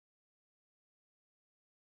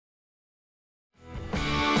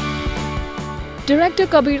Director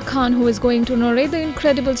Kabir Khan, who is going to narrate the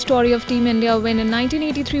incredible story of Team India win in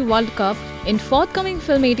 1983 World Cup in forthcoming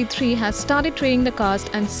film 83, has started training the cast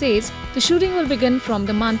and says the shooting will begin from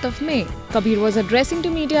the month of May. Kabir was addressing to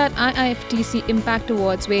media at IIFTC Impact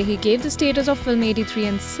Awards, where he gave the status of film 83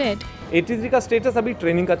 and said, 83 का status अभी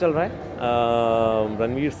training का चल रहा है।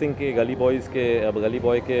 रणवीर सिंह के गली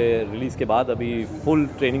boy के release के बाद अभी फुल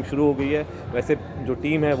ट्रेनिंग शुरू हो गई है। वैसे जो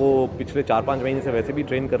टीम है वो पिछले 4-5 महीने से वैसे भी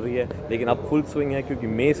ट्रेन कर रही है, लेकिन अब फुल स्विंग है क्योंकि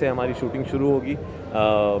मई से हमारी शूटिंग शुरू होगी।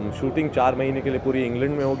 शूटिंग 4 महीने के लिए पूरी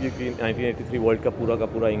इंग्लैंड में होगी क्योंकि 1983 वर्ल्ड कप पूरा का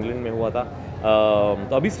पूरा इंग्लैंड में हुआ था।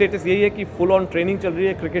 तो अभी स्टेटस यही है कि फुल ऑन ट्रेनिंग चल रही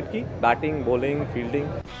है क्रिकेट की, batting, bowling, fielding.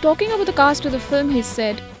 Talking about the cast of the film, he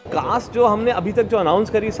said, cast जो हमने अभी तक जो अनाउंस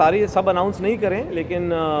करी सारी सब अनाउंस नहीं करें, लेकिन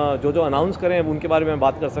जो अनाउंस करें उनके बारे में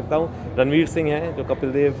बात कर सकता हूँ। रणवीर सिंह हैं जो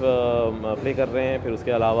कपिल देव प्ले कर रहे हैं, फिर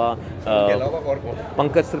उसके अलावा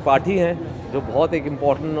पंकज त्रिपाठी हैं जो बहुत एक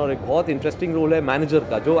इम्पॉर्टेंट और एक बहुत इंटरेस्टिंग रोल है मैनेजर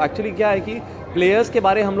का, जो एक्चुअली क्या है कि प्लेयर्स के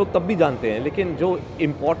बारे हम लोग तब भी जानते हैं, लेकिन जो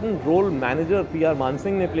इम्पॉर्टेंट रोल मैनेजर PR मान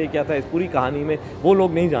सिंह ने प्ले किया था इस पूरी कहानी में वो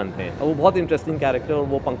लोग नहीं जानते हैं। वो बहुत इंटरेस्टिंग कैरेक्टर, और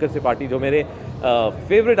वो पंकज त्रिपाठी जो मेरे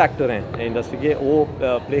फेवरेट एक्टर हैं इंडस्ट्री के, वो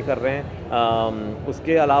प्ले कर रहे हैं।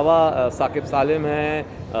 उसके अलावा साकिब सालिम हैं,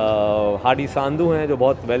 हाडी सांधू हैं जो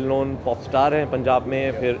बहुत वेल नोन पॉप स्टार हैं पंजाब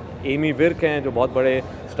में, फिर एमी विर्क हैं जो बहुत बड़े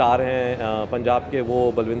स्टार हैं पंजाब के,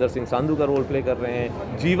 वो बलविंदर सिंह सांधू का रोल प्ले कर रहे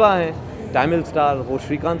हैं। जीवा हैं तमिल स्टार, वो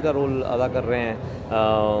श्रीकांत का रोल अदा कर रहे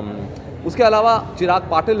हैं। उसके अलावा चिराग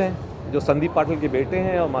पाटिल हैं जो संदीप पाटिल के बेटे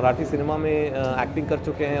हैं और मराठी सिनेमा में एक्टिंग कर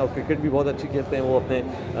चुके हैं और क्रिकेट भी बहुत अच्छी खेलते हैं। वो अपने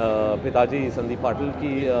पिताजी संदीप पाटिल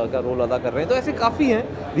का रोल अदा कर रहे हैं। तो ऐसे काफ़ी हैं,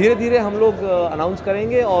 धीरे धीरे हम लोग अनाउंस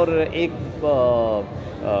करेंगे और एक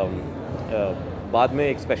बाद में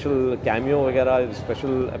एक स्पेशल कैमियो वगैरह,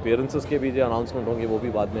 स्पेशल अपीयरेंसेस के भी जो अनाउंसमेंट होंगे वो भी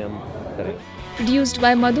बाद में हम करेंगे। Produced by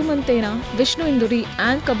Madhu Mantena, Vishnu Induri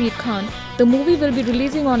and Kabir Khan, the movie will be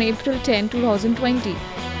releasing on April 10, 2020.